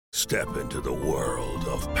Step into the world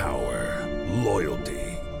of power, loyalty,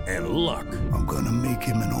 and luck. I'm gonna make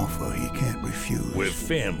him an offer he can't refuse. With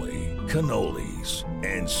family, cannolis,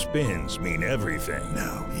 and spins mean everything.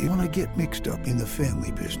 Now, you wanna get mixed up in the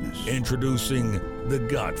family business. Introducing The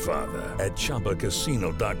Godfather at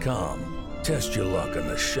ChumbaCasino.com. Test your luck in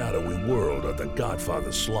the shadowy world of The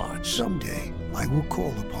Godfather slot. Someday, I will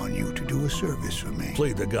call upon you to do a service for me.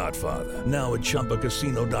 Play The Godfather now at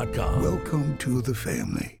ChumbaCasino.com. Welcome to the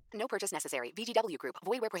family. No purchase necessary. VGW Group.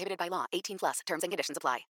 Void where prohibited by law. 18 plus. Terms and conditions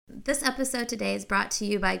apply. This episode today is brought to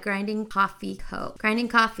you by Grinding Coffee Co. Grinding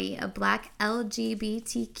Coffee, a Black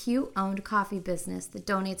LGBTQ-owned coffee business that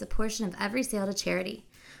donates a portion of every sale to charity.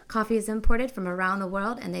 Coffee is imported from around the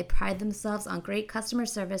world, and they pride themselves on great customer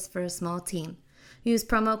service for a small team. Use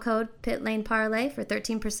promo code PITLANEPARLAY for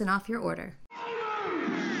 13% off your order.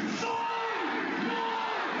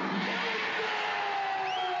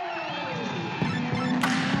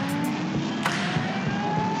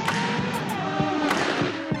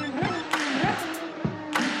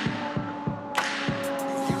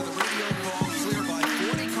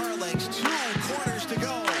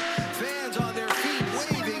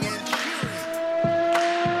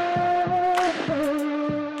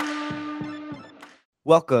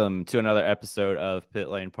 Welcome to another episode of Pit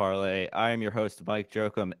Lane Parlay. I am your host, Mike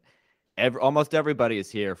Jokum. Almost everybody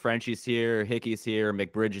is here. Frenchie's here, Hickey's here,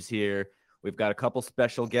 McBridge is here. We've got a couple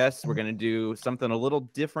special guests. We're going to do something a little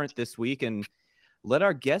different this week and let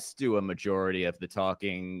our guests do a majority of the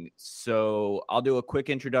talking. So I'll do a quick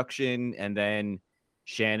introduction, and then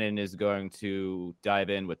Shannon is going to dive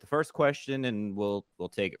in with the first question, and we'll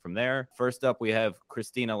take it from there. First up, we have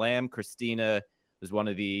Christina Lamb. Christina is one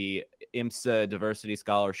of the IMSA Diversity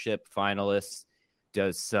Scholarship finalists,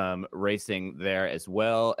 does some racing there as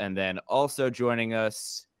well. And then also joining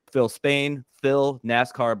us, Phil Spain. Phil,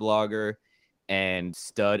 NASCAR blogger and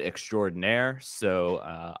stud extraordinaire. So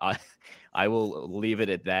I will leave it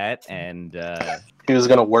at that. And he was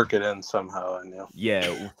going to work it in somehow, I knew.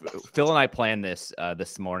 Yeah, Phil and I planned this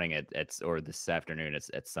this morning or this afternoon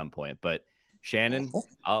at some point. But Shannon,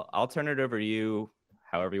 I'll turn it over to you.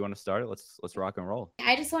 However you want to start it, let's rock and roll.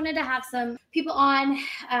 I just wanted to have some people on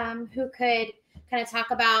who could kind of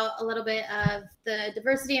talk about a little bit of the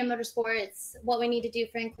diversity in motorsports, what we need to do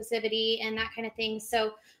for inclusivity and that kind of thing.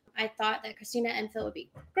 So I thought that Christina and Phil would be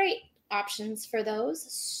great options for those.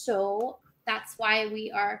 So that's why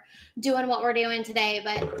we are doing what we're doing today.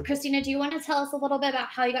 But Christina, do you want to tell us a little bit about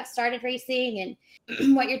how you got started racing and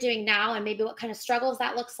what you're doing now, and maybe what kind of struggles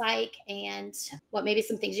that looks like, and what maybe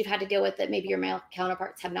some things you've had to deal with that maybe your male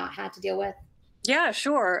counterparts have not had to deal with? Yeah,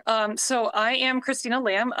 sure. So I am Christina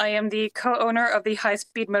Lamb. I am the co-owner of the High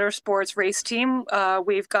Speed Motorsports race team.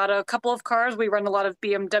 We've got a couple of cars. We run a lot of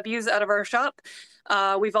BMWs out of our shop.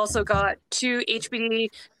 We've also got two HBD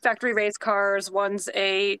factory race cars. One's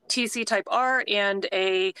a TC Type R and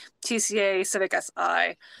a TCA Civic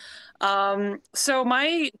Si. So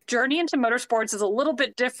my journey into motorsports is a little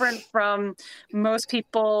bit different from most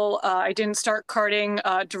people. I didn't start karting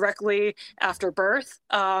directly after birth.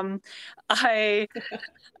 I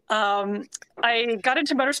got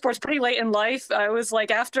into motorsports pretty late in life. I was like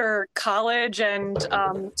after college, and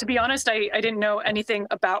to be honest, I didn't know anything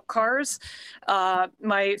about cars.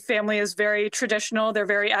 My family is very traditional. They're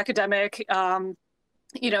very academic.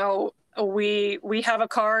 We have a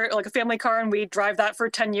car, like a family car, and we drive that for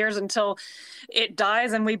 10 years until it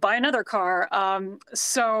dies, and we buy another car.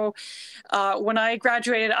 So when I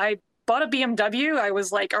graduated, I bought a BMW. I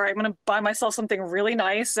was like, all right, I'm going to buy myself something really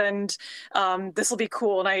nice, and this will be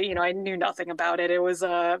cool. And I knew nothing about it. It was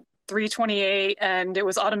a 328, and it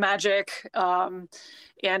was automatic.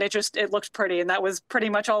 And it looked pretty, and that was pretty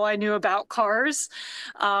much all I knew about cars.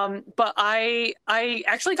 But I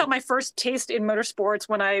actually got my first taste in motorsports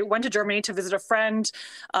when I went to Germany to visit a friend.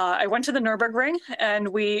 I went to the Nürburgring, and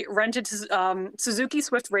we rented Suzuki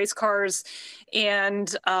Swift race cars,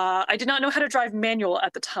 and I did not know how to drive manual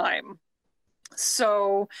at the time.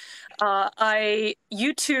 So I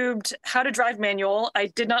YouTubed how to drive manual. I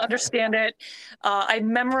did not understand it. I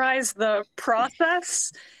memorized the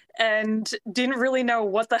process and didn't really know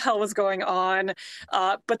what the hell was going on.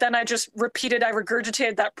 But then I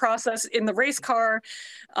regurgitated that process in the race car,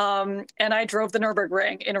 and I drove the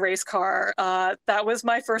Nürburgring in a race car. That was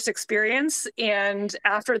my first experience. And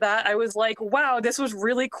after that, I was like, wow, this was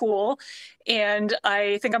really cool. And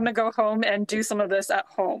I think I'm going to go home and do some of this at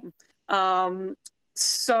home.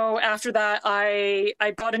 So after that, I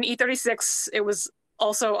bought an E36. It was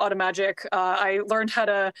also automatic. I learned how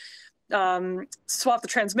to swap the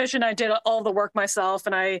transmission. I did all the work myself,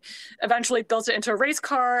 and I eventually built it into a race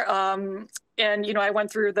car. And, you know, I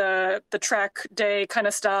went through the track day kind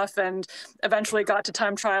of stuff and eventually got to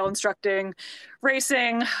time trial instructing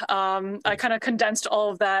racing. I kind of condensed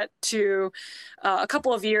all of that to a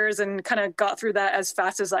couple of years and kind of got through that as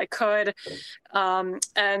fast as I could.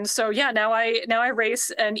 And so, yeah, now I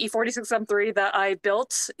race an E46 M3 that I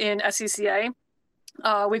built in SCCA.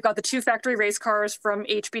 We've got the 2 factory race cars from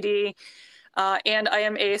HBD, and I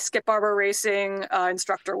am a Skip Barber Racing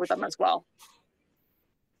instructor with them as well.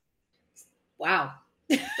 Wow.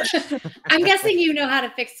 I'm guessing you know how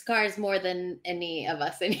to fix cars more than any of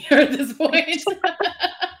us in here at this point.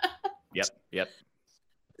 Yep.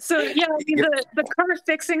 So yeah, I mean, the car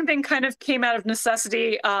fixing thing kind of came out of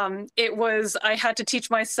necessity. It was, I had to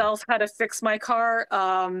teach myself how to fix my car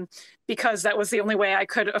because that was the only way I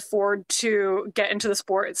could afford to get into the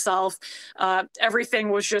sport itself.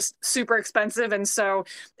 Everything was just super expensive. And so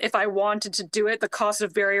if I wanted to do it, the cost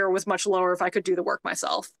of barrier was much lower if I could do the work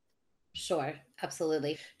myself. Sure,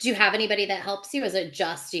 absolutely. Do you have anybody that helps you? Or is it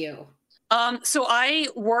just you? So I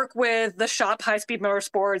work with the shop High Speed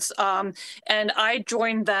Motorsports, and I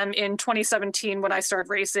joined them in 2017 when I started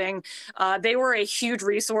racing. They were a huge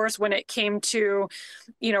resource when it came to,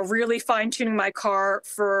 you know, really fine tuning my car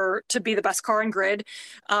to be the best car in grid.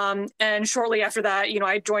 And shortly after that, you know,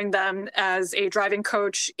 I joined them as a driving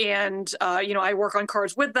coach, and you know, I work on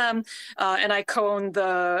cars with them, and I co-own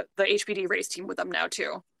the HPD race team with them now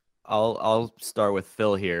too. I'll start with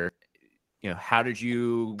Phil here. You know, how did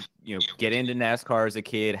you get into NASCAR as a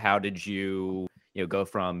kid? How did you go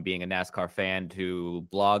from being a NASCAR fan to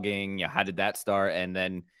blogging? You know, how did that start? And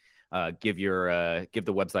then give the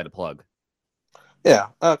website a plug. Yeah.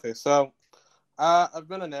 Okay. So I've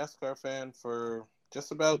been a NASCAR fan for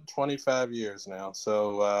just about 25 years now.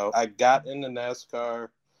 So I got into NASCAR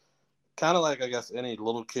kind of like, I guess, any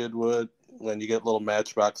little kid would when you get little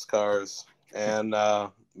Matchbox cars. And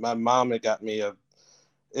my mom had got me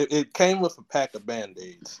it came with a pack of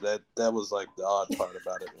Band-Aids. That was like the odd part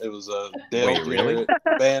about it. It was a Dale Jarrett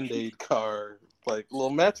Band-Aid car, like a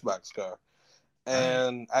little Matchbox car.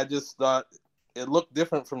 And I just thought it looked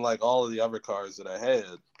different from like all of the other cars that I had.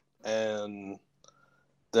 And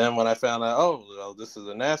then when I found out, oh, well, this is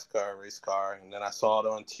a NASCAR race car, and then I saw it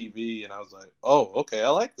on TV, and I was like, oh, okay, I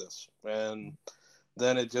like this. And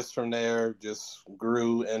then it just from there just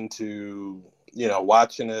grew into, you know,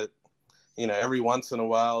 watching it, you know, every once in a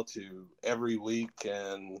while to every week.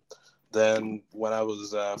 And then when I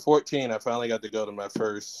was 14, I finally got to go to my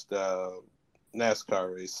first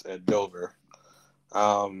NASCAR race at Dover.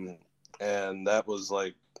 And that was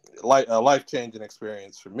like a life-changing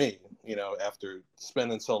experience for me, you know, after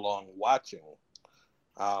spending so long watching.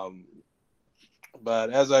 But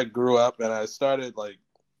as I grew up and I started like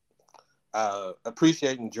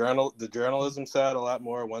appreciating the journalism side a lot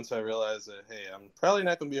more once I realized that, hey, I'm probably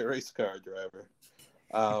not going to be a race car driver.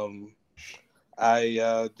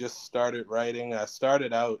 I just started writing. I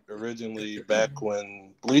started out originally back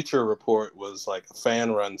when Bleacher Report was like a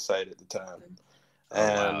fan-run site at the time.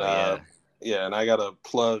 And wow, yeah, and I got to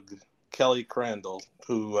plug Kelly Crandall,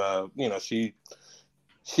 who you know, she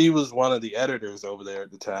was one of the editors over there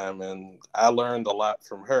at the time, and I learned a lot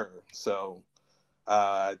from her. So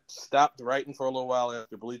I stopped writing for a little while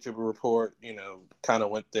after Bleacher Report, you know, kind of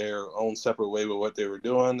went their own separate way with what they were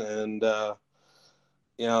doing. And,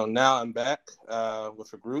 you know, now I'm back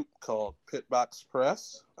with a group called Pitbox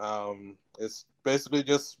Press. It's basically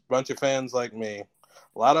just a bunch of fans like me.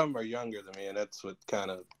 A lot of them are younger than me, and that's what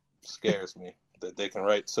kind of scares me, that they can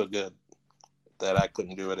write so good that I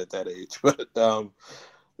couldn't do it at that age. But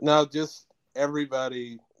no, just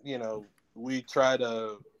everybody, you know, we try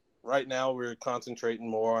to. Right now, we're concentrating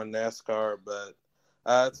more on NASCAR, but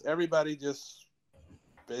it's everybody just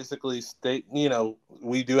basically state, you know,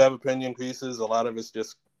 we do have opinion pieces. A lot of it's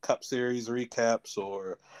just Cup Series recaps,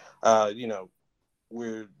 or, you know,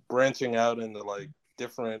 we're branching out into like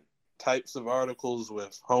different types of articles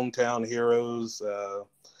with hometown heroes.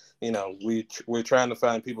 You know, we're trying to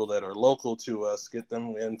find people that are local to us, get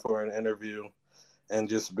them in for an interview, and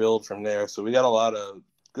just build from there. So we got a lot of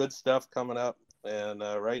good stuff coming up. And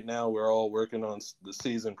right now we're all working on the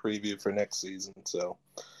season preview for next season. So,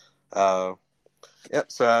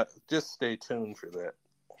 so just stay tuned for that.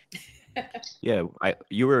 Yeah,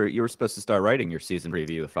 you were supposed to start writing your season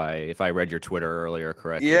preview if I read your Twitter earlier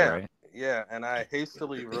correctly, yeah, right? Yeah, and I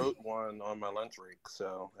hastily wrote one on my lunch break,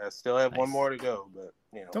 so I still have one more to go. But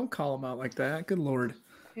you know, don't call him out like that. Good Lord.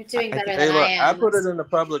 You're doing better hey, than look, I am. I put it in the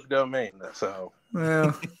public domain, so.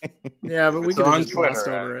 Well, yeah, but we could have on just glossed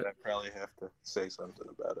Twitter. over it. I probably have to say something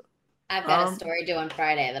about it. I've got a story due on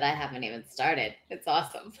Friday that I haven't even started. It's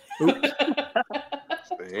awesome.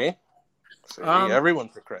 See, everyone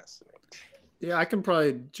procrastinates. Yeah, I can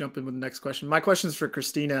probably jump in with the next question. My question is for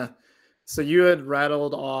Christina. So you had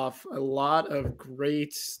rattled off a lot of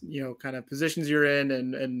great, kind of positions you're in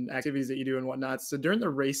and activities that you do and whatnot. So during the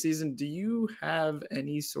race season, do you have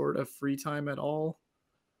any sort of free time at all?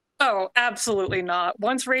 Oh, absolutely not.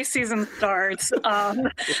 Once race season starts,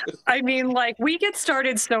 I mean, like, we get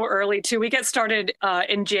started so early too. We get started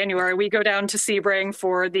in January. We go down to Sebring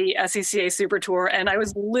for the SECA Super Tour, and I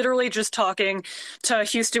was literally just talking to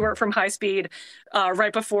Hugh Stewart from High Speed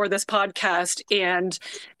right before this podcast, and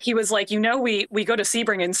he was like, we go to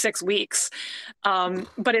Sebring in 6 weeks.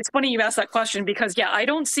 But it's funny you asked that question because, yeah, I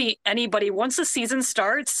don't see anybody once the season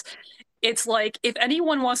starts. It's like, if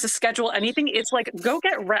anyone wants to schedule anything, it's like, go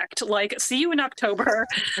get wrecked. Like, see you in October.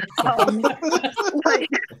 Like,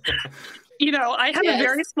 I have a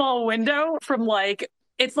very small window from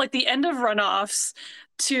it's like the end of runoffs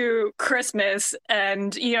to Christmas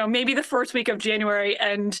and, maybe the first week of January.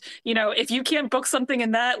 And, if you can't book something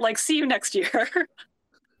in that, like, see you next year.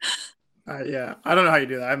 Yeah, I don't know how you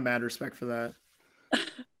do that. I have mad respect for that.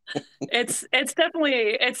 It's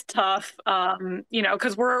definitely tough,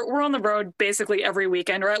 because we're on the road basically every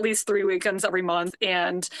weekend, or at least 3 weekends every month,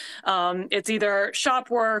 and it's either shop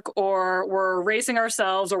work or we're racing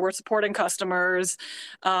ourselves or we're supporting customers.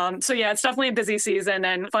 So yeah, it's definitely a busy season,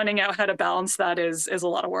 and finding out how to balance that is a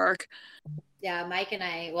lot of work. Yeah, Mike and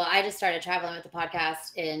I just started traveling with the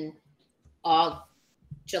podcast in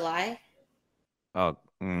July. Oh,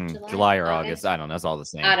 July or August. I don't know. It's all the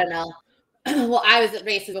same. I don't know. Well, I was at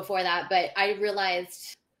races before that, but I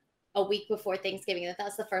realized a week before Thanksgiving that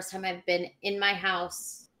that's the first time I've been in my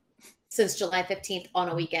house since July 15th on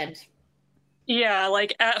a weekend. Yeah,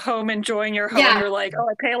 like at home enjoying your home. Yeah. You're like, oh,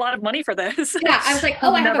 I pay a lot of money for this. Yeah, I was like,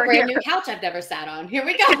 oh, I have a brand new couch I've never sat on. Here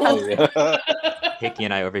we go. Hickey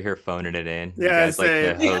and I over here phoning it in. Yeah, you guys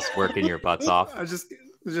like the host working your butts off. I was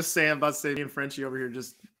just saying about me and Frenchie over here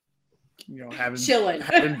just chilling,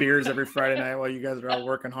 having beers every Friday night while you guys are out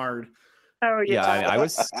working hard. Oh yeah,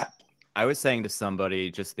 I was saying to somebody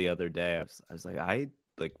just the other day, I was like, I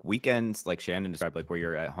like weekends, like Shannon described, like where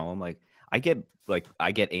you're at home, like I get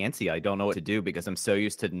antsy. I don't know what to do because I'm so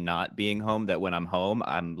used to not being home that when I'm home,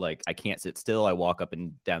 I'm like, I can't sit still. I walk up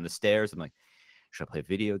and down the stairs. I'm like, should I play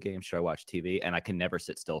video games? Should I watch TV? And I can never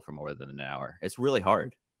sit still for more than an hour. It's really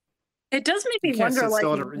hard. It does make me wonder, like,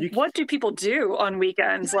 what do people do on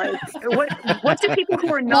weekends? Like, what do people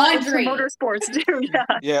who are not into motorsports do?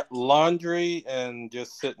 Yeah, laundry and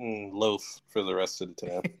just sit and loaf for the rest of the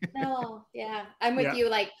time. No, yeah, I'm with you.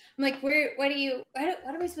 Like, I'm like, what are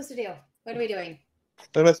we supposed to do? What are we doing?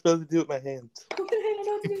 What am I supposed to do with my hands? I don't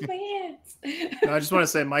know what to do with my hands. No, I just want to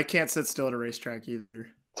say, Mike can't sit still at a racetrack either.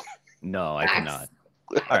 No, I cannot.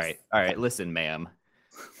 All right, listen, ma'am.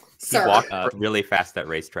 Sir. Walk really fast at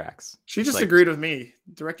racetracks. She just agreed with me.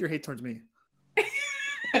 Direct your hate towards me.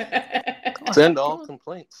 Send all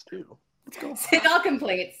complaints too. Let's go. Send all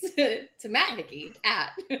complaints to Matt Hickey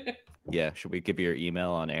at. Yeah, should we give you your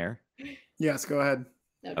email on air? Yes, go ahead.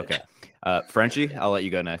 Okay. Frenchie, I'll let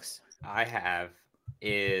you go next. I have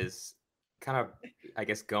is kind of, I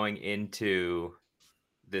guess, going into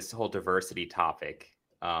this whole diversity topic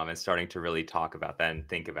and starting to really talk about that and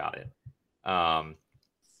think about it.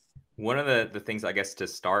 One of the things, I guess, to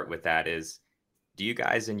start with that is, do you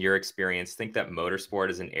guys, in your experience, think that motorsport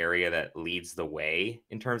is an area that leads the way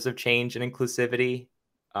in terms of change and inclusivity?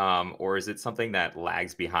 Or is it something that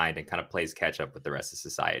lags behind and kind of plays catch up with the rest of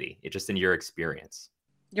society? It just in your experience.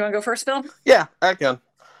 You want to go first, Phil? Yeah, I can.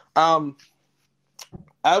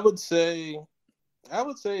 I would say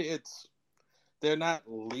they're not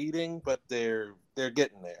leading, but they're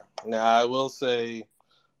getting there. Now, I will say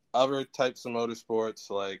other types of motorsports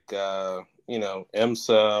like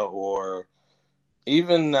IMSA or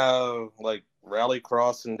even like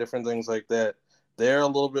rallycross and different things like that, they're a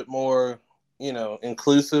little bit more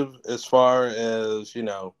inclusive as far as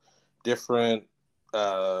different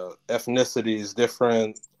ethnicities,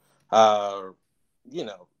 different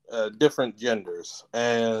different genders.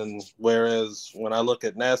 And whereas when I look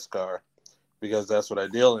at NASCAR, because that's what I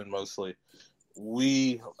deal in mostly,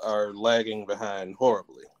 we are lagging behind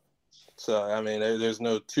horribly. So, I mean, there's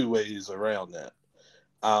no two ways around that.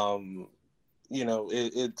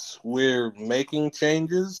 We're making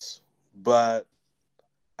changes, but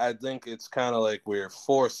I think it's kind of like we're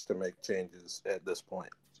forced to make changes at this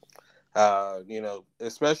point.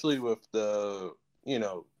 Especially with the,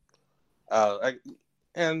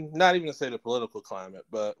 and not even to say the political climate,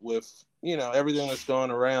 but with, everything that's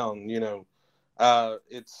going around,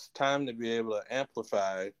 it's time to be able to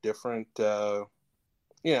amplify different,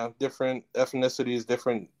 different ethnicities,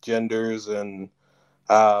 different genders, and,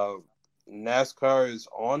 NASCAR is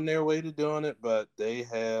on their way to doing it, but they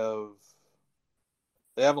have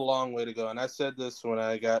a long way to go. And I said this when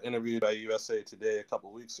I got interviewed by USA Today a couple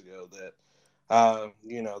of weeks ago, that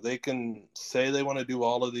they can say they want to do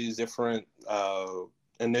all of these different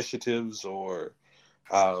initiatives or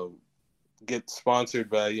get sponsored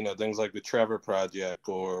by things like the Trevor Project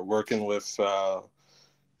or working with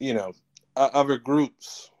other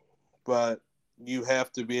groups, but you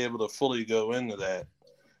have to be able to fully go into that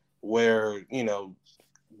where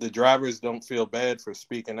the drivers don't feel bad for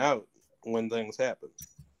speaking out when things happen.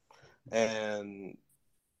 And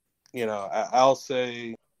I'll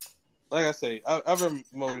say, like I say, other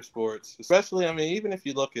motorsports, especially, even if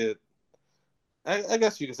you look at, I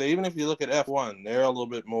guess you could say, even if you look at F1, they're a little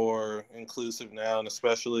bit more inclusive now, and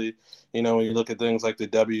especially, when you look at things like the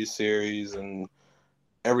W Series and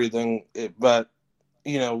everything. But,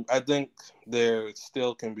 I think there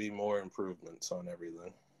still can be more improvements on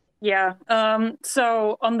everything. Yeah.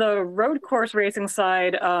 So on the road course racing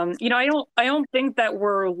side, I don't think that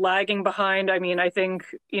we're lagging behind. I think,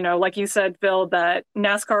 like you said, Phil, that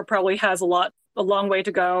NASCAR probably has a long way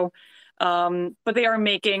to go. But they are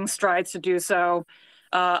making strides to do so.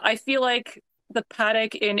 I feel like the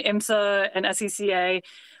paddock in IMSA and SCCA,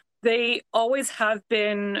 they always have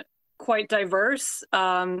been quite diverse.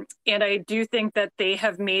 And I do think that they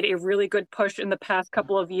have made a really good push in the past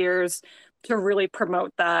couple of years to really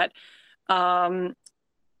promote that. It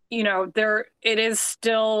is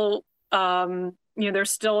still,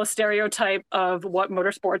 there's still a stereotype of what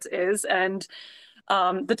motorsports is and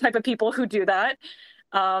the type of people who do that.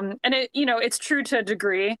 And it's true to a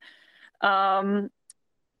degree.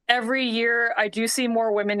 Every year I do see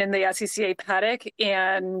more women in the SCCA paddock,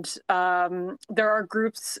 and there are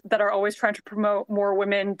groups that are always trying to promote more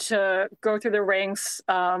women to go through the ranks,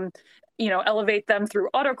 elevate them through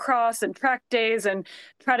autocross and track days and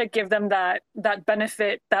try to give them that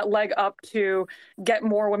benefit, that leg up to get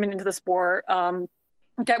more women into the sport,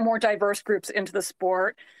 get more diverse groups into the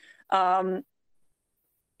sport.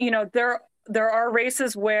 There are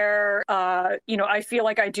races where, I feel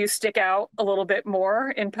like I do stick out a little bit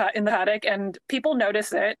more in the paddock, and people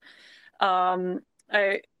notice it.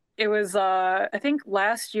 It was, I think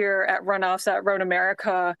last year at runoffs at Road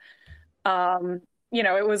America,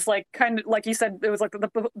 it was like kind of like you said, it was like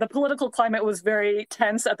the political climate was very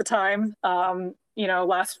tense at the time,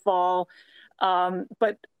 last fall.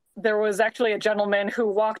 But there was actually a gentleman who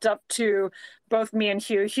walked up to both me and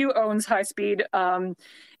Hugh. Hugh owns High Speed,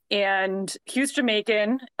 and Hugh's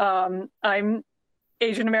Jamaican. I'm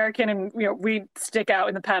Asian American, and we stick out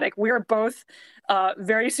in the paddock. We are both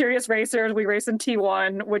very serious racers. We race in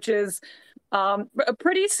T1, which is a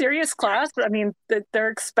pretty serious class. They're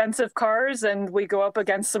expensive cars, and we go up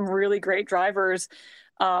against some really great drivers.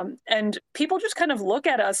 And people just kind of look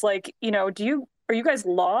at us like, are you guys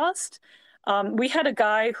lost? We had a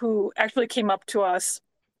guy who actually came up to us,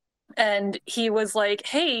 and he was like,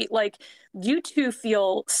 hey, like, you two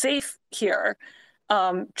feel safe here,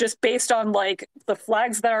 just based on like the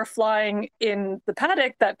flags that are flying in the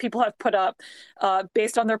paddock that people have put up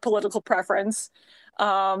based on their political preference.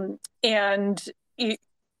 And we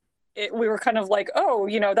were kind of like, oh,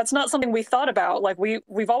 that's not something we thought about. Like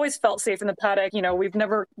we've always felt safe in the paddock. We've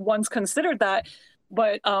never once considered that.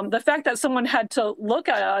 But the fact that someone had to look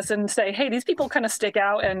at us and say, hey, these people kind of stick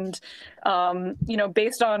out, and,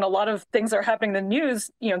 based on a lot of things that are happening in the news,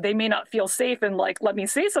 they may not feel safe, and like, let me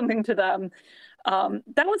say something to them.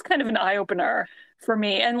 That was kind of an eye opener for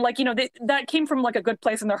me. And like, that came from like a good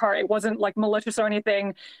place in their heart. It wasn't like malicious or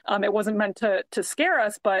anything. It wasn't meant to scare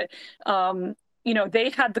us, but, they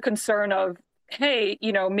had the concern of, hey,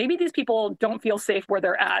 maybe these people don't feel safe where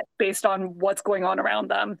they're at based on what's going on around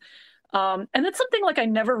them. And that's something like I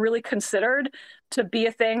never really considered to be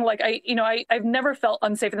a thing. Like I've never felt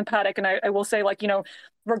unsafe in the paddock. And I will say, like,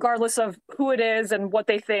 regardless of who it is and what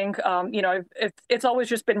they think, it's always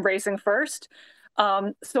just been racing first.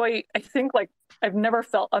 So I think like I've never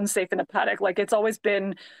felt unsafe in a paddock. Like it's always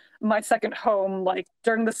been my second home. Like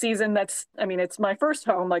during the season, it's my first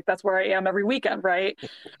home. Like that's where I am every weekend. Right.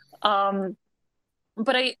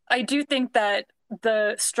 But I do think that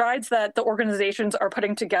the strides that the organizations are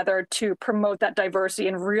putting together to promote that diversity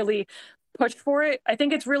and really push for it, I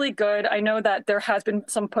think it's really good. I know that there has been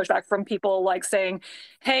some pushback from people like saying,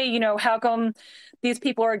 hey, how come these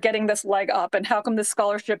people are getting this leg up, and how come this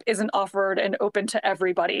scholarship isn't offered and open to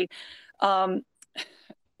everybody?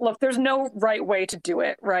 Look, there's no right way to do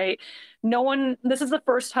it, right? This is the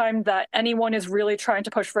first time that anyone is really trying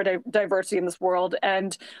to push for diversity in this world,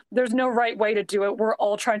 and there's no right way to do it. We're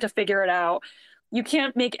all trying to figure it out. You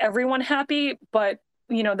can't make everyone happy, but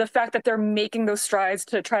the fact that they're making those strides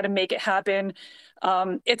to try to make it happen,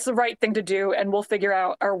 it's the right thing to do, and we'll figure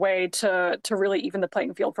out our way to really even the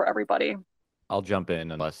playing field for everybody. I'll jump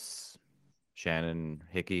in unless Shannon,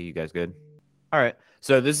 Hickey, you guys good? All right.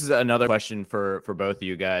 So this is another question for both of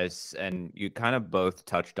you guys, and you kind of both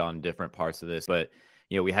touched on different parts of this, but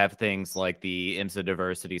we have things like the IMSA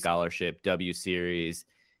Diversity Scholarship, W Series,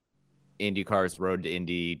 IndyCar's Road to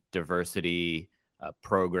Indy Diversity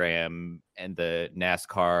program, and the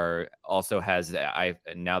NASCAR also has.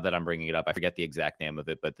 Now that I'm bringing it up, I forget the exact name of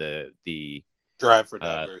it, but the Drive for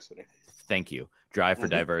Diversity. Thank you, Drive for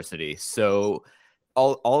Diversity. So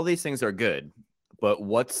all these things are good. But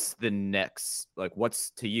what's the next,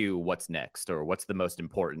 what's next, or what's the most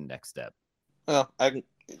important next step? Well, I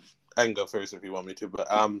can go first if you want me to, but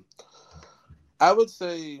I would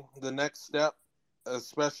say the next step,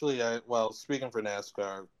 especially, speaking for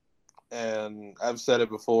NASCAR, and I've said it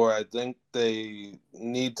before, I think they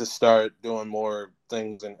need to start doing more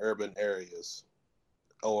things in urban areas,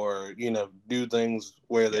 or, do things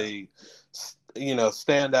where they,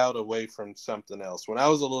 stand out away from something else. When I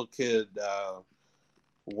was a little kid,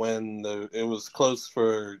 when it was close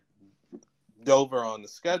for Dover on the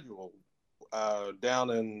schedule,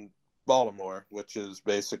 down in Baltimore, which is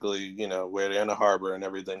basically, where the Inner Harbor and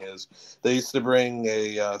everything is, they used to bring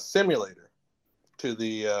a simulator to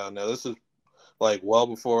the, now this is well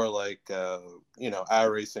before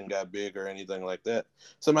iRacing got big or anything like that.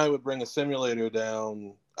 Somebody would bring a simulator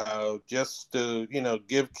down just to,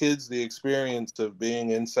 give kids the experience of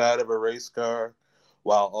being inside of a race car,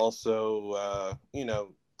 while also,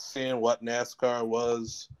 seeing what NASCAR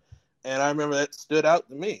was. And I remember that stood out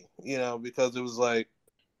to me, because it was like,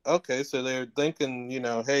 okay, so they're thinking,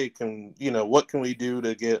 hey, what can we do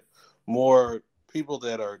to get more people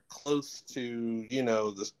that are close to,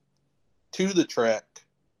 the track,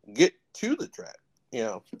 get to the track,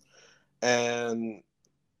 and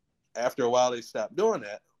after a while they stopped doing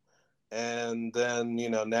that. And then,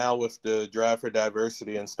 now with the Drive for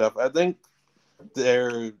Diversity and stuff, I think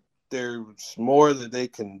there's more that they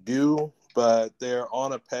can do, but they're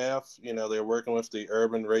on a path. They're working with the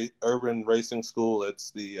Urban Racing School. It's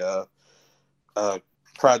the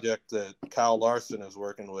project that Kyle Larson is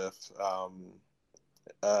working with,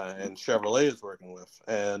 and Chevrolet is working with.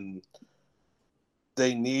 And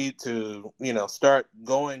they need to, start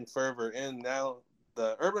going further in. Now,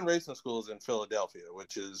 the Urban Racing School is in Philadelphia,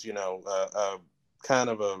 which is, a kind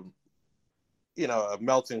of a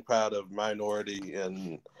melting pot of minority,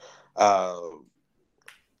 and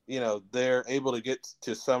they're able to get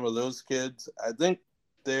to some of those kids. I think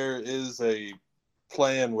there is a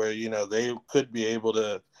plan where they could be able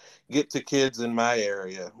to get to kids in my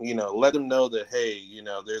area, let them know that, hey,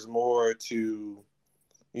 there's more to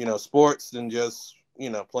sports than just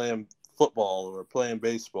playing football or playing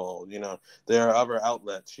baseball. There are other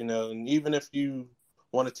outlets, and even if you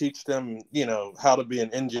want to teach them, how to be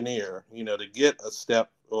an engineer, to get a step,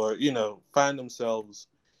 or, find themselves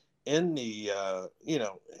in the,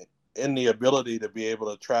 in the ability to be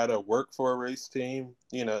able to try to work for a race team,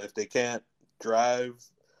 if they can't drive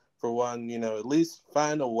for one, at least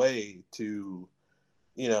find a way to,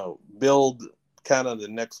 build kind of the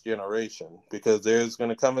next generation, because there's going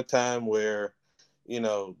to come a time where,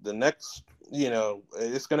 the next,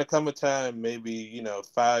 it's going to come a time maybe,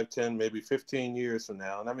 5, 10, maybe 15 years from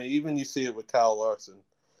now. And I mean, even you see it with Kyle Larson,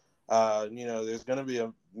 there's going to be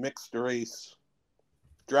a mixed race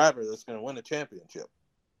driver that's going to win a championship.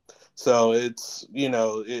 So it's,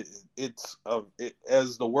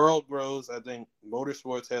 as the world grows, I think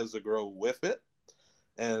motorsports has to grow with it.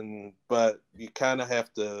 But you kind of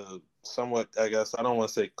have to somewhat, I guess, I don't want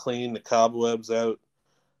to say clean the cobwebs out,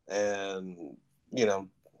 and,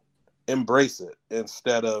 embrace it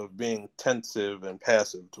instead of being tensive and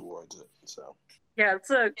passive towards it. So. Yeah, it's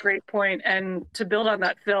a great point. And to build on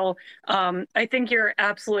that, Phil, I think you're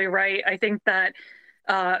absolutely right. I think that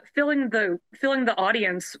filling the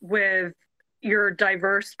audience with your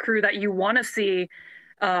diverse crew that you want to see,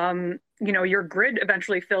 your grid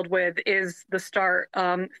eventually filled with, is the start.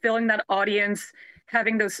 Filling that audience,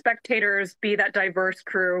 having those spectators be that diverse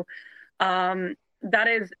crew, that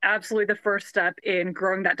is absolutely the first step in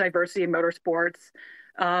growing that diversity in motorsports.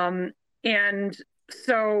 And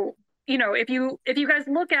so, if you guys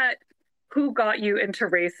look at who got you into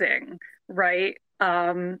racing, right?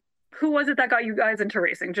 Who was it that got you guys into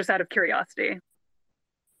racing, just out of curiosity?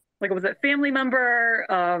 Was it family member?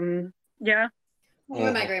 Yeah. One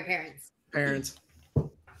of my grandparents. Parents.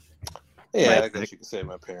 Yeah, I guess you could say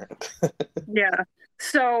my parent. Yeah.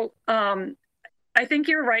 So I think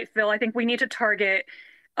you're right, Phil. I think we need to target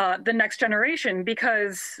the next generation,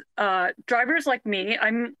 because drivers like me,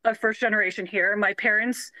 I'm a first generation here. My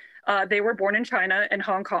parents, they were born in China and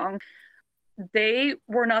Hong Kong. They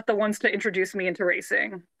were not the ones to introduce me into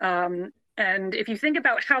racing. And if you think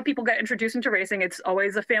about how people get introduced into racing, it's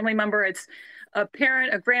always a family member. It's a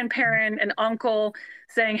parent, a grandparent, an uncle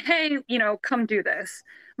saying, hey, you know, come do this.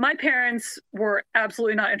 My parents were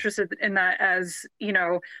absolutely not interested in that as, you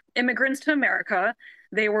know, immigrants to America.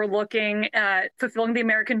 They were looking at fulfilling the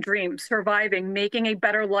American dream, surviving, making a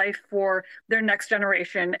better life for their next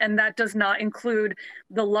generation. And that does not include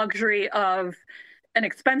the luxury of an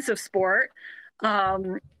expensive sport.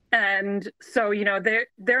 And so, you know,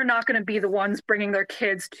 they're not going to be the ones bringing their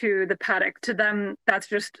kids to the paddock. To them, that's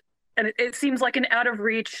just, and it seems like an out of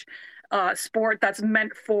reach sport that's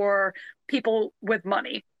meant for people with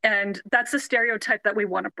money. And that's the stereotype that we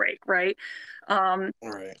want to break, right?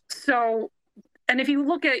 Right. So, and if you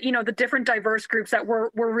look at, you know, the different diverse groups that we're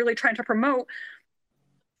really trying to promote,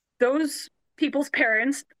 those people's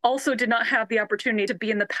parents also did not have the opportunity to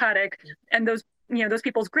be in the paddock, and those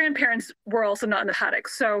people's grandparents were also not in the paddock.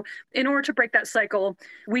 So in order to break that cycle,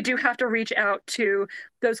 we do have to reach out to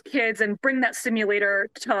those kids and bring that simulator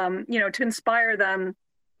to, you know, to inspire them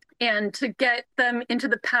and to get them into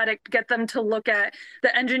the paddock, get them to look at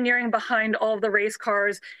the engineering behind all of the race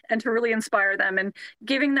cars and to really inspire them, and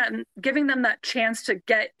giving them that chance to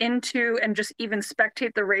get into and just even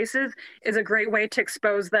spectate the races is a great way to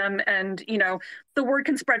expose them. And, you know, the word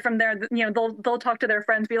can spread from there. You know, they'll talk to their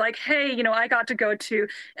friends, be like, hey, you know, I got to go to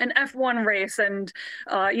an F1 race, and,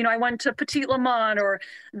 you know, I went to Petit Le Mans or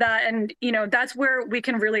that. And, you know, that's where we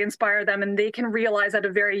can really inspire them, and they can realize at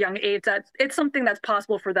a very young age that it's something that's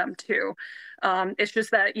possible for them too. It's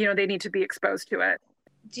just that, you know, they need to be exposed to it.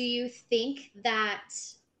 Do you think that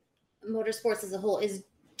motorsports as a whole is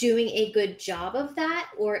doing a good job of that?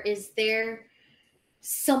 Or is there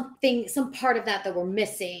some part of that we're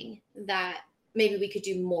missing that maybe we could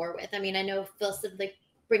do more with? I mean, I know Phil said like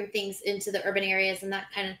bring things into the urban areas and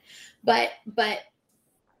that kind of, but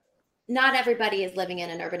not everybody is living in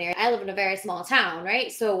an urban area. I live in a very small town,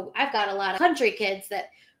 right? So I've got a lot of country kids that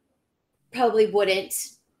probably wouldn't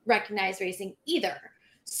recognize racing either.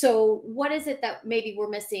 So what is it that maybe we're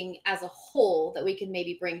missing as a whole that we can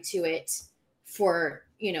maybe bring to it for,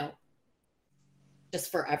 you know,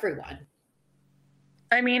 just for everyone?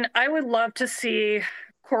 I mean, I would love to see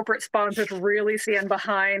corporate sponsors really stand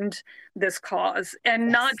behind this cause, and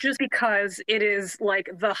not just because it is like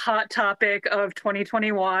the hot topic of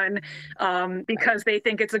 2021, because they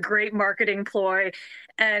think it's a great marketing ploy.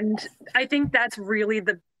 And I think that's really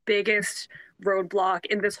the biggest roadblock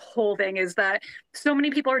in this whole thing, is that so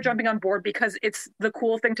many people are jumping on board because it's the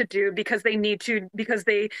cool thing to do, because they need to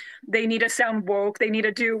sound woke, they need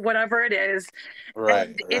to do whatever it is.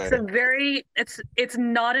 Right. It's a very, it's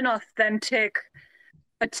not an authentic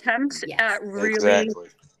attempt at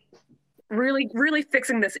really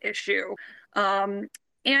fixing this issue. And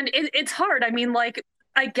it's hard. I mean, like,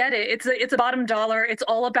 I get it. It's a bottom dollar. It's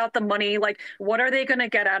all about the money. Like, what are they going to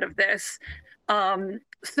get out of this?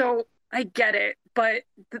 So I get it, but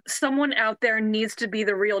someone out there needs to be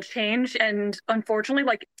the real change. And unfortunately,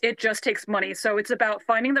 like, it just takes money. So it's about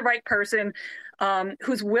finding the right person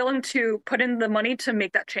who's willing to put in the money to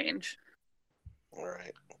make that change. All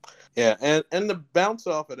right. Yeah. And to bounce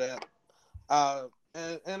off of that,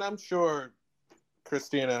 and I'm sure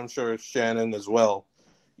Christina, I'm sure Shannon as well,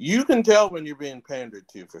 you can tell when you're being pandered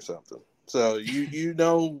to for something. So you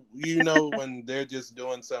know when they're just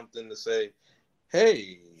doing something to say,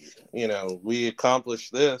 hey, you know, we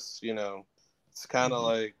accomplished this, you know, it's kind of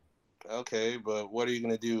like, okay, but what are you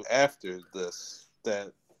going to do after this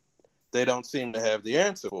that they don't seem to have the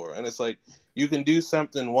answer for? And it's like, you can do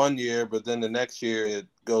something one year, but then the next year it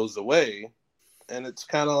goes away. And it's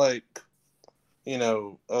kind of like, you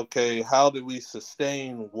know, okay, how do we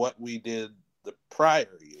sustain what we did the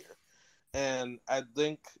prior year? And I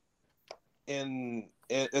think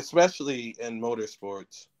especially in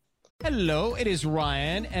motorsports. Hello, it is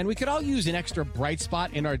Ryan, and we could all use an extra bright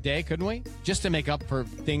spot in our day, couldn't we? Just to make up for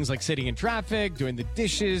things like sitting in traffic, doing the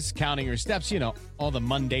dishes, counting your steps, you know, all the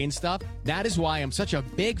mundane stuff. That is why I'm such a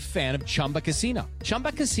big fan of Chumba Casino.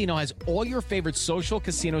 Chumba Casino has all your favorite social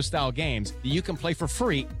casino-style games that you can play for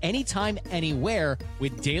free anytime, anywhere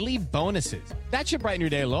with daily bonuses. That should brighten your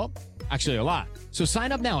day a little. Actually, a lot. So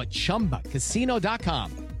sign up now at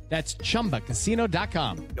ChumbaCasino.com. That's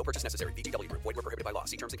ChumbaCasino.com. No purchase necessary. VGW Group. Void where prohibited by law.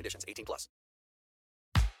 See terms and conditions. 18+.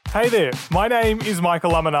 Hey there, my name is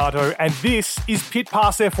Michael Laminato, and this is Pit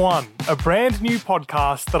Pass F1, a brand new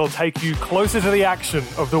podcast that'll take you closer to the action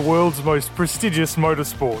of the world's most prestigious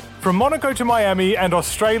motorsport. From Monaco to Miami and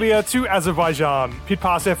Australia to Azerbaijan, Pit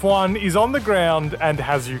Pass F1 is on the ground and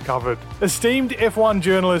has you covered. Esteemed F1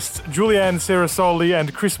 journalists Julianne Cerasoli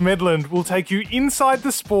and Chris Medland will take you inside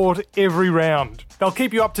the sport every round. They'll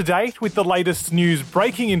keep you up to date with the latest news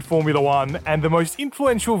breaking in Formula One and the most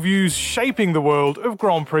influential views shaping the world of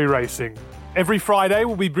Grand Prix racing. Every Friday,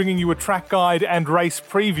 we'll be bringing you a track guide and race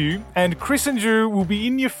preview, and Chris and Drew will be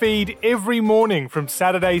in your feed every morning from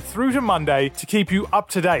Saturday through to Monday to keep you up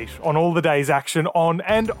to date on all the day's action on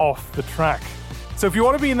and off the track. So if you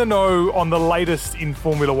want to be in the know on the latest in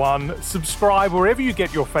Formula One, subscribe wherever you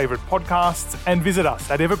get your favourite podcasts and visit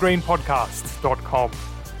us at evergreenpodcasts.com.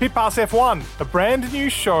 Pit Pass F1, a brand new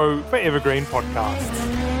show for Evergreen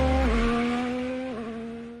Podcasts.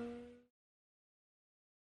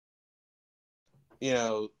 You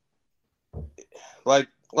know, like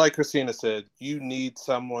Christina said, you need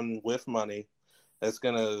someone with money that's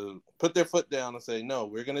going to put their foot down and say, no,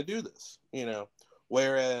 we're going to do this, you know.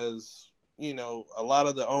 Whereas, you know, a lot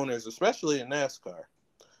of the owners, especially in NASCAR,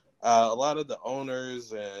 a lot of the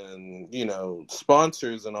owners and, you know,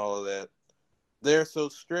 sponsors and all of that, they're so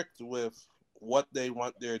strict with what they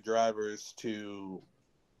want their drivers to,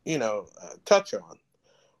 you know, touch on.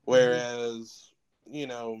 Whereas, you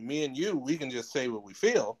know, me and you, we can just say what we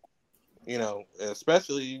feel, you know,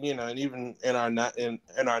 especially, you know, and even in our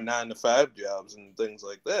 9-to-5 jobs and things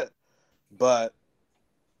like that. But,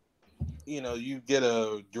 you know, you get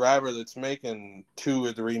a driver that's making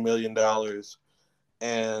 $2 or $3 million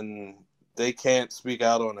and they can't speak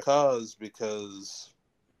out on a cause because,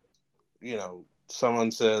 you know,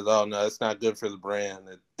 someone says, oh no, it's not good for the brand.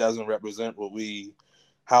 It doesn't represent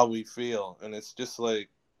how we feel. And it's just like,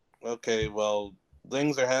 okay, well,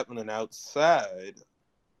 things are happening outside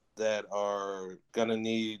that are gonna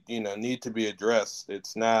need to be addressed.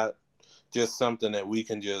 It's not just something that we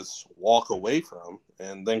can just walk away from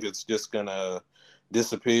and think it's just gonna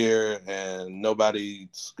disappear and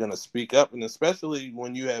nobody's gonna speak up. And especially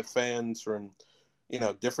when you have fans from, you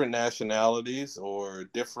know, different nationalities or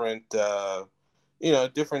different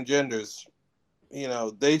different genders, you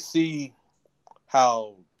know, they see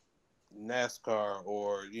how NASCAR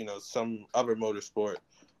or, you know, some other motorsport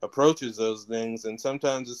approaches those things, and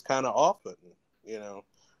sometimes it's kind of off-putting, you know,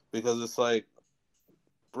 because it's like,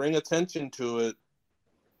 bring attention to it,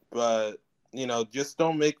 but, you know, just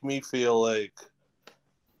don't make me feel like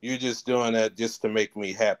you're just doing that just to make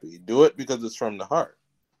me happy. Do it because it's from the heart.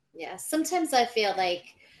 Yeah, sometimes I feel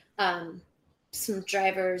like some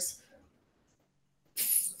drivers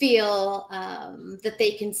feel that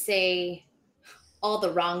they can say all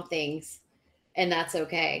the wrong things and that's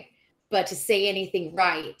okay, but to say anything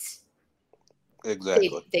right,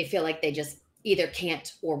 exactly, they feel like they just either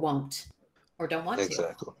can't or won't or don't want to.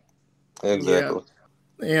 Exactly. Yeah.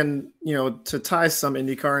 And, you know, to tie some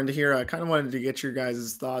IndyCar into here, I kind of wanted to get your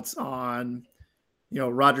guys' thoughts on, you know,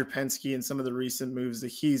 Roger Penske and some of the recent moves that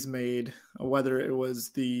he's made, whether it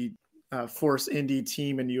was the Force Indy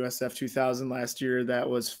team in USF 2000 last year that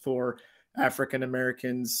was for African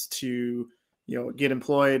Americans to, you know, get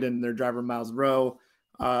employed and their driver Miles Rowe,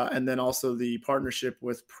 and then also the partnership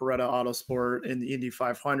with Paretta Autosport in the Indy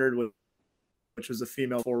 500, which was a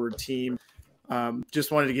female forward team.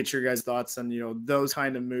 Just wanted to get your guys' thoughts on, you know, those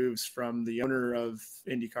kind of moves from the owner of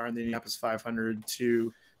IndyCar and the Indianapolis 500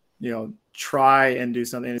 to, you know, try and do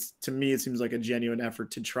something. And to me, it seems like a genuine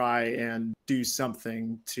effort to try and do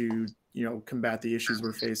something to, you know, combat the issues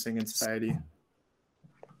we're facing in society.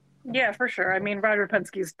 Yeah, for sure. I mean, Roger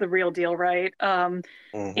Penske's the real deal, right? Mhm.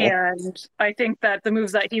 And I think that the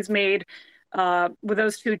moves that he's made with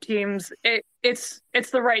those two teams, it's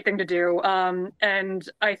the right thing to do. And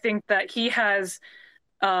I think that he has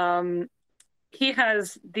the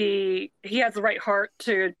right heart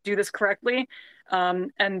to do this correctly,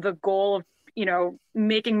 and the goal of, you know,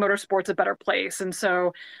 making motorsports a better place. And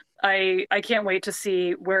so I can't wait to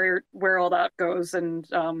see where all that goes and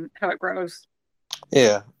how it grows.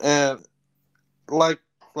 Yeah, and like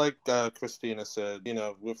Christina said, you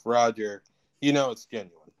know, with Roger, you know, it's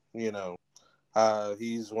genuine. You know,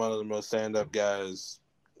 he's one of the most stand-up guys,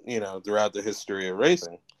 you know, throughout the history of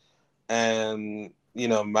racing. And, you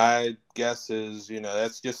know, my guess is, you know,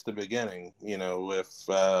 that's just the beginning, you know, with,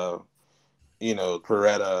 you know,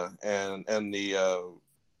 Paretta and the,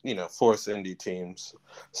 you know, Force Indy teams.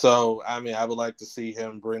 So, I mean, I would like to see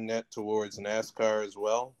him bring that towards NASCAR as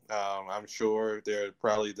well. I'm sure there are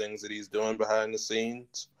probably things that he's doing behind the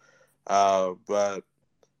scenes. But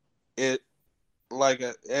it, like,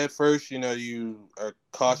 at first, you know, you are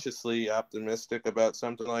cautiously optimistic about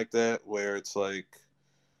something like that, where it's like,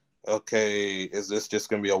 okay, is this just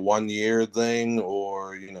going to be a 1-year thing,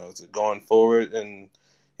 or, you know, is it going forward? And,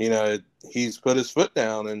 he's put his foot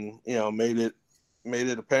down and, made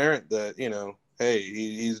it apparent that, hey,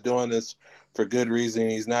 he's doing this for good reason.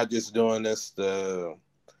 He's not just doing this to,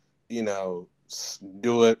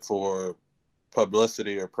 do it for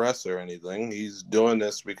publicity or press or anything. He's doing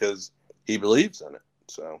this because he believes in it.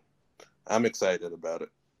 So I'm excited about it.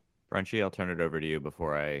 Frenchie, I'll turn it over to you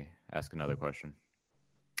before I ask another question.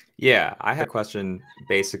 Yeah, I had a question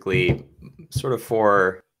basically sort of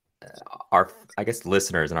for our, I guess,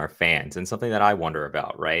 listeners and our fans, and something that I wonder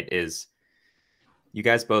about, right, is you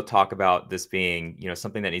guys both talk about this being,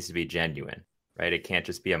 something that needs to be genuine, right? It can't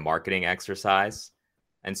just be a marketing exercise.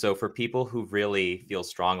 And so for people who really feel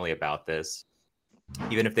strongly about this,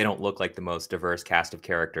 even if they don't look like the most diverse cast of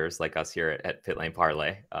characters like us here at Pit Lane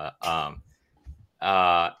Parlay,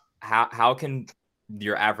 how can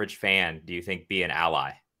your average fan, do you think, be an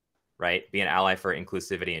ally, right? Be an ally for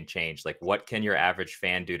inclusivity and change. Like, what can your average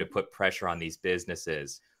fan do to put pressure on these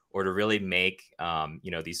businesses or to really make,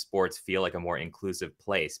 these sports feel like a more inclusive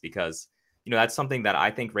place? Because, that's something that I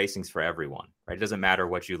think racing's for everyone, right? It doesn't matter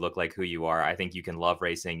what you look like, who you are. I think you can love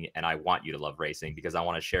racing, and I want you to love racing because I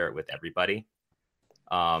want to share it with everybody.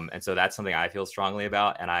 And so that's something I feel strongly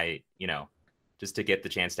about. And I, just to get the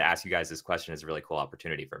chance to ask you guys this question is a really cool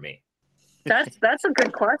opportunity for me. That's a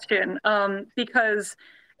good question, because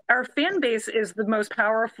our fan base is the most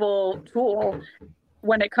powerful tool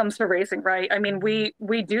when it comes to racing, right? I mean, we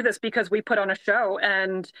do this because we put on a show,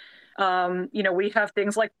 and we have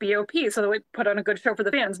things like BOP, so that we put on a good show for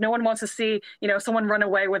the fans. No one wants to see, someone run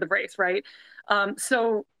away with a race, right?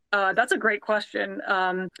 So that's a great question.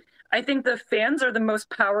 I think the fans are the most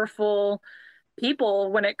powerful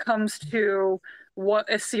people when it comes to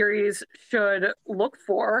what a series should look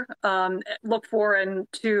for and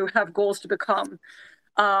to have goals to become.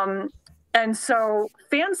 And so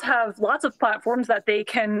fans have lots of platforms that they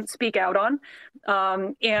can speak out on.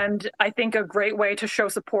 And I think a great way to show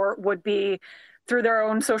support would be through their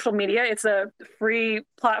own social media. It's a free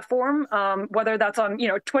platform, whether that's on,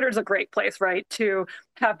 Twitter's a great place, right, to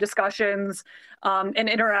have discussions and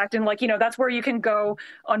interact. And that's where you can go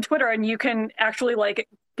on Twitter and you can actually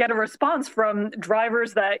get a response from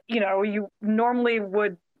drivers that, you normally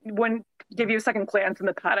wouldn't give you a second glance in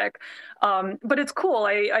the paddock. But it's cool.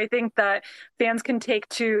 I think that fans can take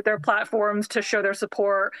to their platforms to show their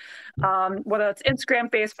support, whether it's Instagram,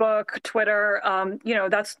 Facebook, Twitter.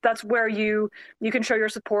 That's where you can show your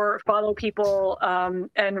support, follow people,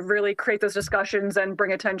 and really create those discussions and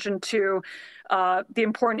bring attention to the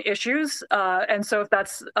important issues. And so if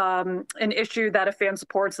that's an issue that a fan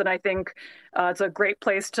supports, then I think it's a great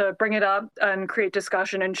place to bring it up and create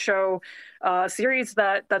discussion and show series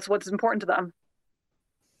that's what's important to them.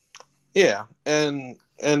 Yeah, and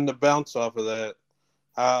to bounce off of that,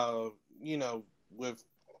 with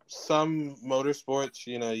some motorsports,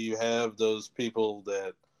 you have those people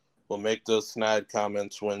that will make those snide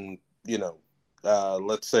comments when,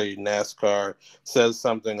 let's say NASCAR says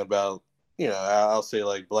something about, I'll say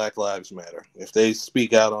like Black Lives Matter. If they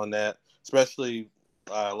speak out on that, especially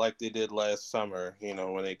like they did last summer,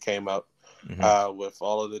 when they came up with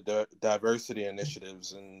all of the diversity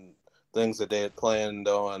initiatives and things that they had planned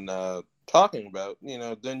on talking about,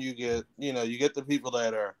 then you get the people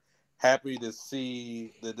that are happy to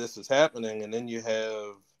see that this is happening, and then you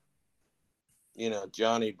have,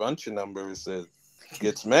 Johnny Bunch of Numbers that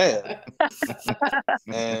gets mad,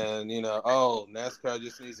 and NASCAR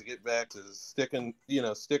just needs to get back to stick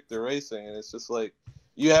to racing, and it's just like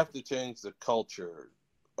you have to change the culture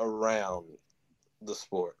around the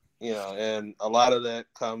sport, and a lot of that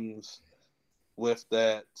comes with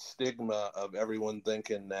that stigma of everyone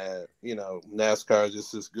thinking that, NASCAR is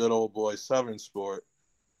just this good old boy Southern sport,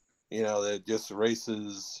 that just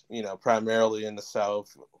races, primarily in the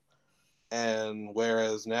South. And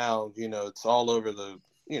whereas now, it's all over the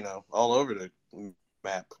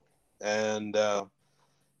map. And, I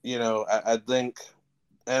think,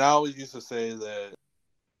 and I always used to say that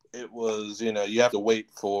it was, you have to wait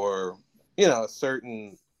for,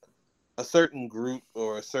 a certain group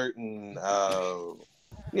or a certain, I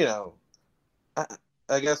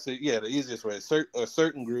guess, the easiest way, a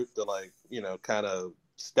certain group to kind of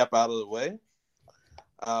step out of the way.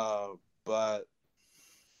 But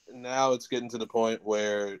now it's getting to the point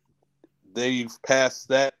where they've passed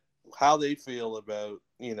that, how they feel about,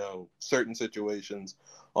 certain situations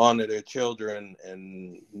onto their children,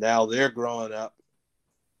 and now they're growing up,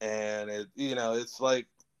 and it's like,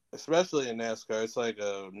 especially in NASCAR, it's like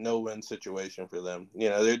a no-win situation for them.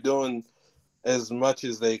 They're doing as much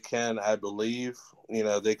as they can, I believe.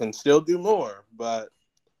 They can still do more, but,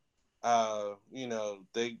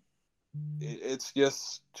 it's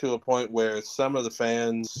just to a point where some of the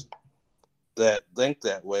fans that think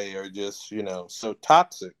that way are just, so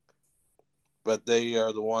toxic. But they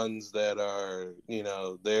are the ones that are,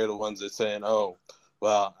 they're the ones that saying, oh,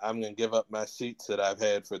 well, I'm going to give up my seats that I've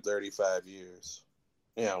had for 35 years.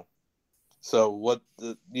 So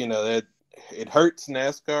it hurts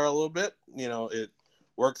NASCAR a little bit. It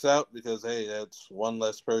works out because, hey, that's one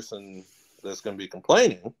less person that's going to be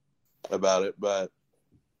complaining about it. But,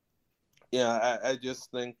 I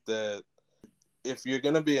just think that if you're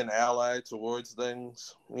going to be an ally towards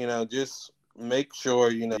things, just make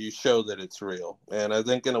sure, you show that it's real. And I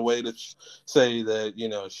think in a way to say that,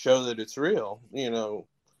 show that it's real,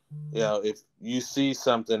 if you see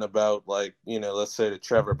something about, like, let's say the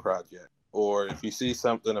Trevor Project, or if you see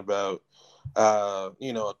something about, a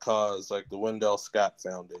cause like the Wendell Scott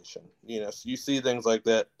Foundation, so you see things like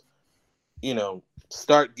that,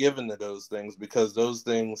 start giving to those things, because those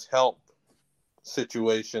things help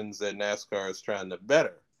situations that NASCAR is trying to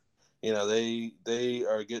better. They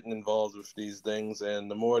are getting involved with these things, and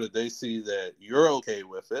the more that they see that you're okay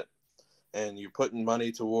with it and you're putting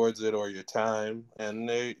money towards it or your time, and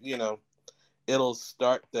they, it'll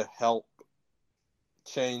start to help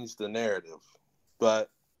change the narrative. But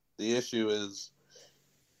the issue is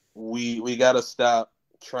we got to stop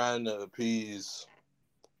trying to appease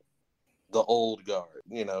the old guard,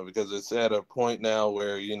 because it's at a point now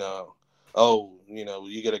where, you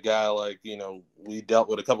get a guy like, we dealt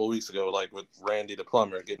with a couple of weeks ago, like with Randy the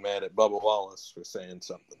Plumber, get mad at Bubba Wallace for saying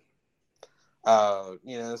something.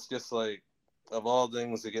 It's just like, of all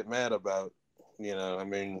things to get mad about,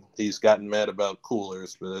 he's gotten mad about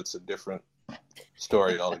coolers, but it's a different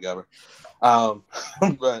story altogether.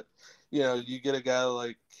 But, you get a guy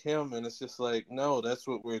like him, and it's just like, no, that's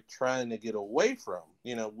what we're trying to get away from.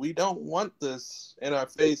 We don't want this in our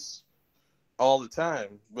face all the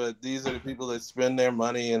time, but these are the people that spend their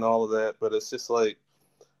money and all of that. But it's just like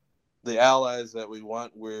the allies that we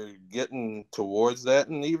want, we're getting towards that.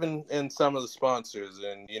 And even in some of the sponsors,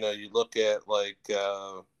 and you look at like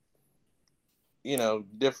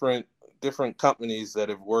different companies that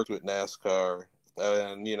have worked with NASCAR,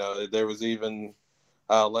 and there was even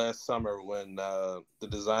last summer when the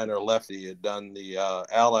designer Lefty had done the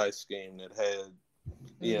ally scheme that had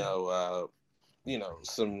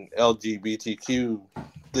some LGBTQ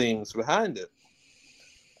things behind it,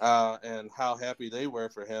 and how happy they were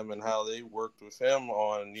for him, and how they worked with him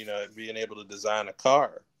on, being able to design a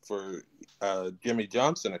car for Jimmy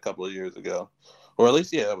Johnson a couple of years ago, or at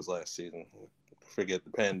least, that was last season. Forget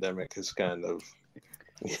the pandemic has kind of,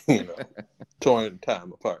 torn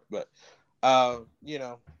time apart, but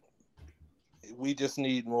we just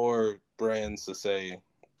need more brands to say,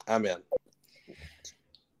 I'm in.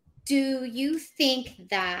 Do you think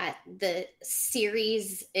that the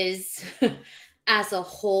series is, as a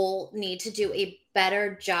whole, need to do a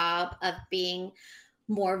better job of being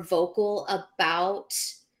more vocal about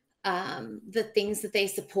the things that they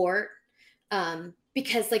support?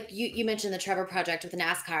 Because, like you mentioned the Trevor Project with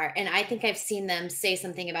NASCAR, and I think I've seen them say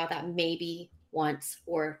something about that maybe once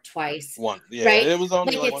or twice. Right? It was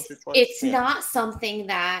only like once or twice. It's not something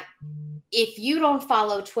that, if you don't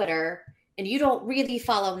follow Twitter and you don't really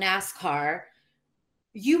follow NASCAR,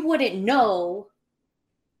 you wouldn't know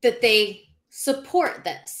that they support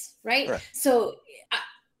this, right? So,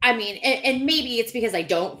 I mean, and maybe it's because I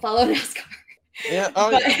don't follow NASCAR.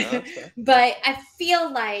 But I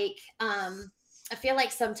feel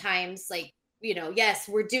like sometimes, like, yes,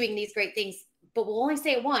 we're doing these great things, but we'll only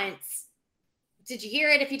say it once. Did you hear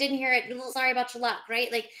it? If you didn't hear it, sorry about your luck,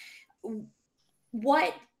 right? Like,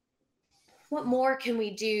 what more can we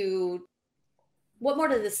do? What more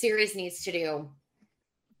does the series needs to do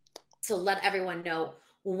to let everyone know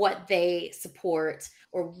what they support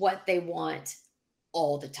or what they want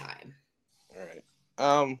all the time? All right.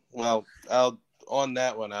 Well, on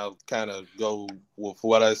that one, I'll kind of go with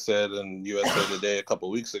what I said in USA Today a couple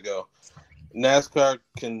of weeks ago. NASCAR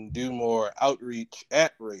can do more outreach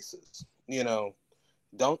at races.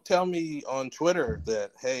 Don't tell me on Twitter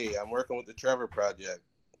that, hey, I'm working with the Trevor Project.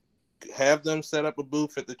 Have them set up a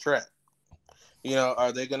booth at the track.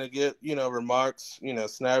 Are they going to get, remarks,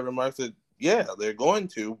 snide remarks? That, yeah, they're going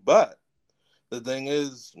to. But the thing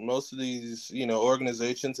is, most of these,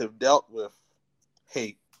 organizations have dealt with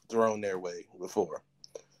hate thrown their way before.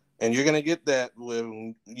 And you're going to get that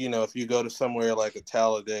when, if you go to somewhere like a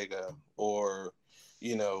Talladega, or,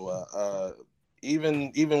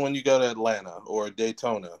 even when you go to Atlanta or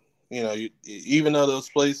Daytona, even though those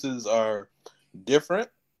places are different,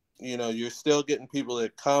 you're still getting people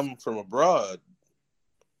that come from abroad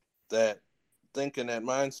that think in that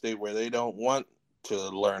mind state where they don't want to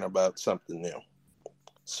learn about something new.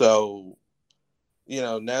 So,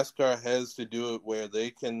 NASCAR has to do it where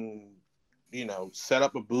they can, set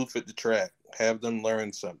up a booth at the track, have them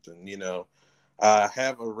learn something,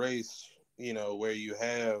 have a race, where you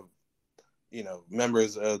have,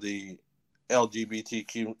 members of the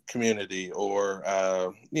LGBTQ community or,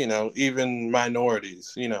 even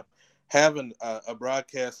minorities, having a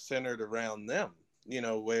broadcast centered around them,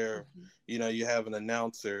 where, you have an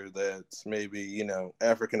announcer that's maybe,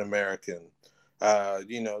 African-American,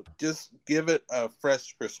 just give it a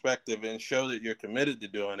fresh perspective and show that you're committed to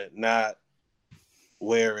doing it, not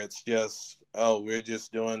where it's just, oh, we're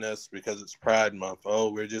just doing this because it's Pride Month.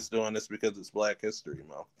 Oh, we're just doing this because it's Black History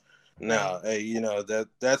Month. No, hey,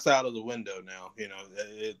 that's out of the window now.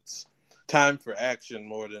 It's time for action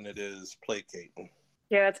more than it is placating.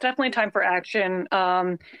 Yeah, it's definitely time for action.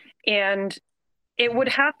 And it would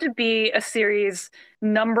have to be a series'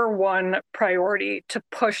 #1 priority to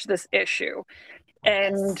push this issue.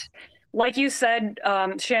 And like you said,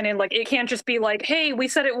 Shannon, like it can't just be like, hey, we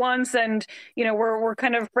said it once and, we're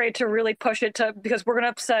kind of afraid to really push it because we're going to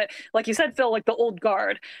upset, like you said, Phil, like the old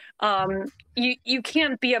guard. You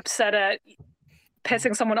can't be upset at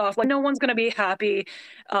pissing someone off. Like no one's going to be happy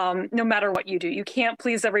no matter what you do. You can't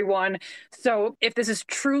please everyone. So if this is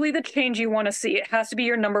truly the change you want to see, it has to be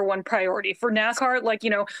your #1 priority. For NASCAR, like,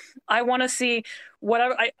 I want to see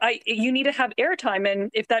whatever you need to have airtime.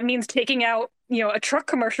 And if that means taking out, a truck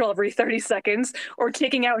commercial every 30 seconds or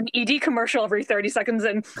taking out an ED commercial every 30 seconds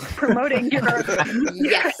and promoting your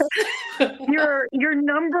your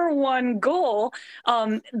 #1 goal,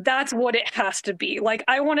 that's what it has to be. Like,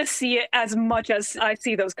 I want to see it as much as I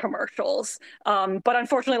see those commercials. But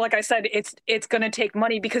unfortunately, like I said, it's going to take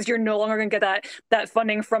money because you're no longer going to get that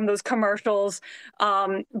funding from those commercials.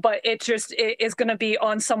 But it is going to be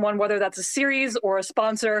on someone, whether that's a series or a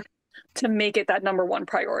sponsor, to make it that #1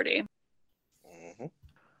 priority.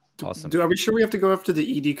 Awesome. Are we sure we have to go after the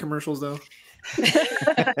ED commercials though?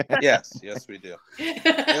 Yes, we do.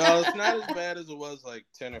 It's not as bad as it was like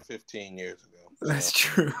 10 or 15 years ago. So, that's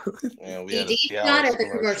true. We had not if the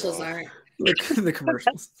commercials aren't. The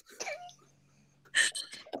commercials.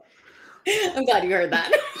 I'm glad you heard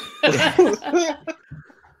that.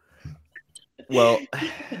 Well,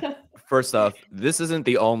 first off, this isn't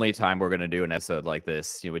the only time we're going to do an episode like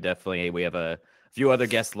this. We have a few other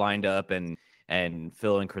guests lined up, and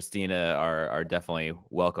Phil and Christina are definitely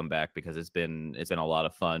welcome back because it's been a lot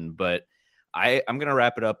of fun. But I'm going to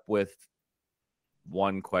wrap it up with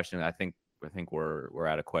one question. I think we're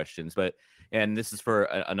out of questions, and this is for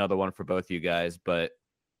another one for both you guys. But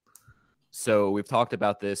so we've talked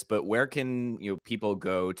about this, but where can people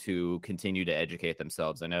go to continue to educate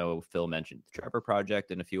themselves? I know Phil mentioned the Trevor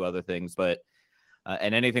Project and a few other things, but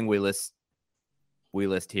and anything we list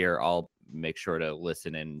here, I'll make sure to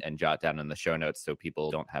listen and jot down in the show notes so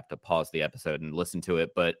people don't have to pause the episode and listen to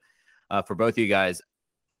it. But for both of you guys,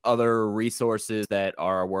 other resources that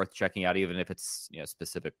are worth checking out, even if it's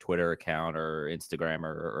specific Twitter account or Instagram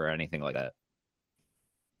or anything like that.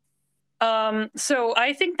 So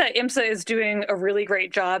I think that IMSA is doing a really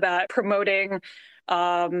great job at promoting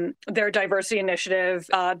their diversity initiative.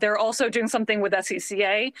 They're also doing something with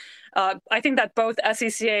SCCA. I think that both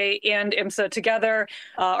SCCA and IMSA together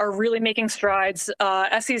are really making strides.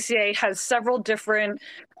 SCCA has several different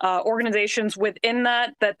organizations within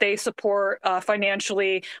that they support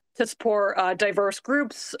financially to support diverse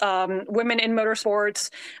groups, women in motorsports.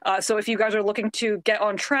 So if you guys are looking to get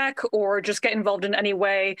on track or just get involved in any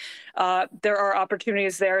way, there are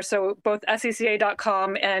opportunities there. So both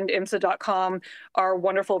SCCA.com and IMSA.com are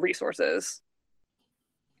wonderful resources.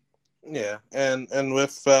 Yeah, and with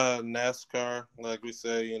NASCAR, like we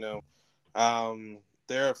say, there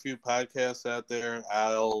are a few podcasts out there.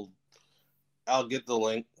 I'll get the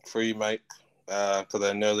link for you, Mike, because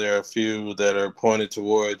I know there are a few that are pointed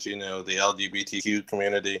towards, the LGBTQ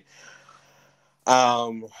community.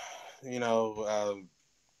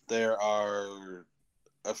 There are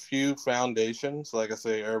a few foundations, like I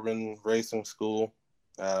say, Urban Racing School.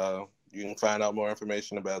 You can find out more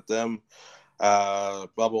information about them.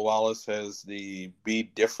 Bubba Wallace has the Be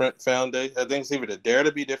Different Foundation. I think it's either the Dare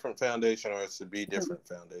to Be Different Foundation or it's the Be Different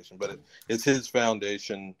Foundation, but it's his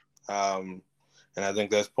foundation. And I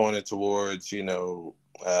think that's pointed towards,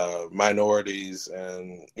 minorities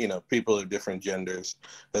and, people of different genders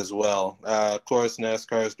as well. Of course,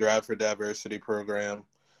 NASCAR's Drive for Diversity program.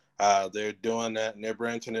 They're doing that and they're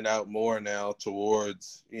branching it out more now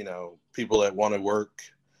towards, people that want to work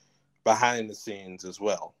behind the scenes as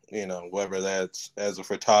well, whether that's as a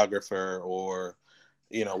photographer or,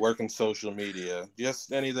 working social media,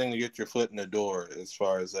 just anything to get your foot in the door as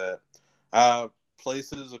far as that.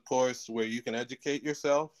 places, of course, where you can educate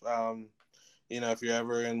yourself. If you're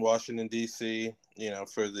ever in Washington, D.C.,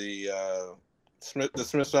 for the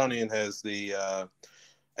Smithsonian has the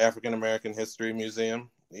African American History Museum.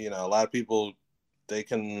 A lot of people, they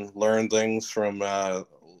can learn things from,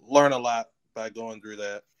 learn a lot by going through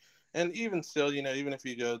that. And even still, even if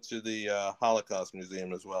you go to the Holocaust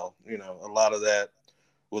Museum as well, a lot of that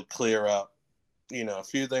would clear up, a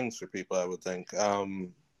few things for people, I would think.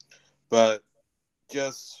 But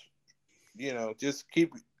just,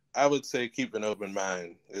 I would say keep an open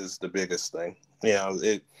mind is the biggest thing.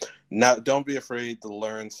 Don't be afraid to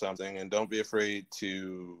learn something, and don't be afraid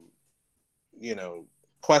to,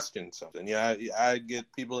 question something. I get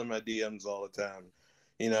people in my DMs all the time,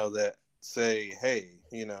 that say, hey,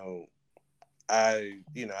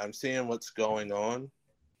 I'm seeing what's going on,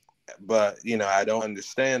 but, I don't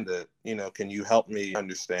understand it. Can you help me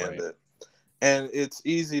understand it? And it's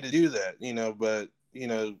easy to do that, but,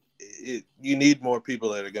 you need more people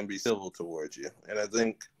that are going to be civil towards you. And I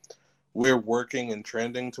think we're working and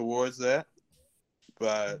trending towards that.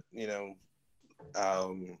 But,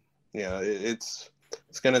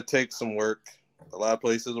 it's going to take some work. A lot of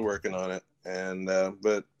places are working on it. And,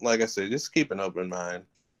 but like I said, just keep an open mind.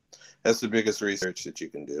 That's the biggest research that you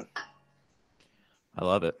can do. I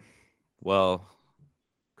love it. Well,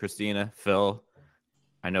 Christina, Phil,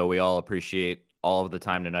 I know we all appreciate all of the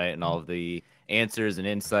time tonight and all of the answers and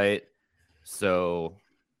insight. So,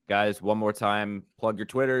 guys, one more time, plug your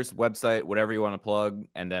Twitters, website, whatever you want to plug,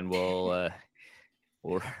 and then we'll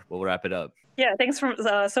wrap it up. Yeah, thanks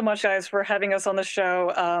so much, guys, for having us on the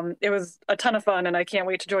show. It was a ton of fun, and I can't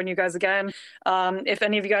wait to join you guys again. If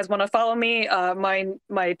any of you guys want to follow me,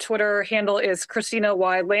 my Twitter handle is Christina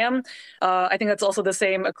Y. Lamb. I think that's also the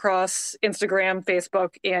same across Instagram,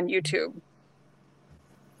 Facebook, and YouTube.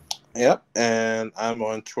 Yep, and I'm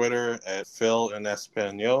on Twitter at Phil in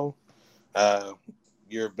Espanol.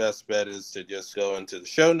 Your best bet is to just go into the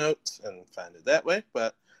show notes and find it that way.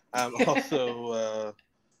 But I'm also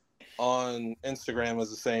on Instagram as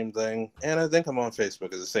the same thing, and I think I'm on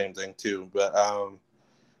Facebook as the same thing too. But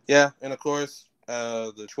yeah, and of course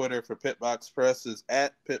the Twitter for Pitbox Press is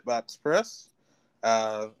at Pitbox Press,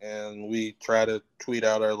 and we try to tweet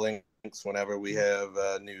out our links whenever we have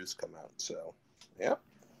news come out. So yeah.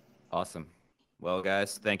 Awesome. Well,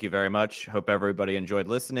 guys, thank you very much. Hope everybody enjoyed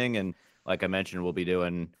listening. And like I mentioned, we'll be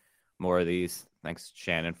doing more of these. Thanks,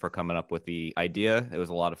 Shannon, for coming up with the idea. It was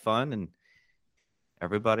a lot of fun. And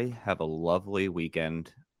everybody have a lovely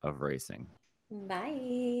weekend of racing.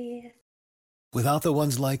 Bye. Without the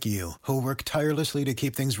ones like you, who work tirelessly to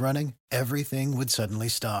keep things running, everything would suddenly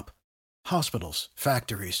stop. Hospitals,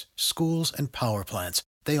 factories, schools, and power plants,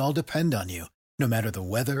 they all depend on you. No matter the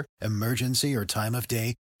weather, emergency, or time of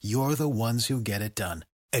day, you're the ones who get it done.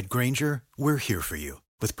 At Grainger, we're here for you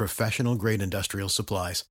with professional-grade industrial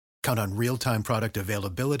supplies. Count on real-time product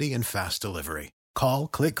availability and fast delivery. Call,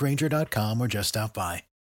 click Grainger.com, or just stop by.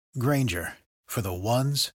 Grainger, for the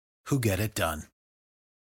ones who get it done.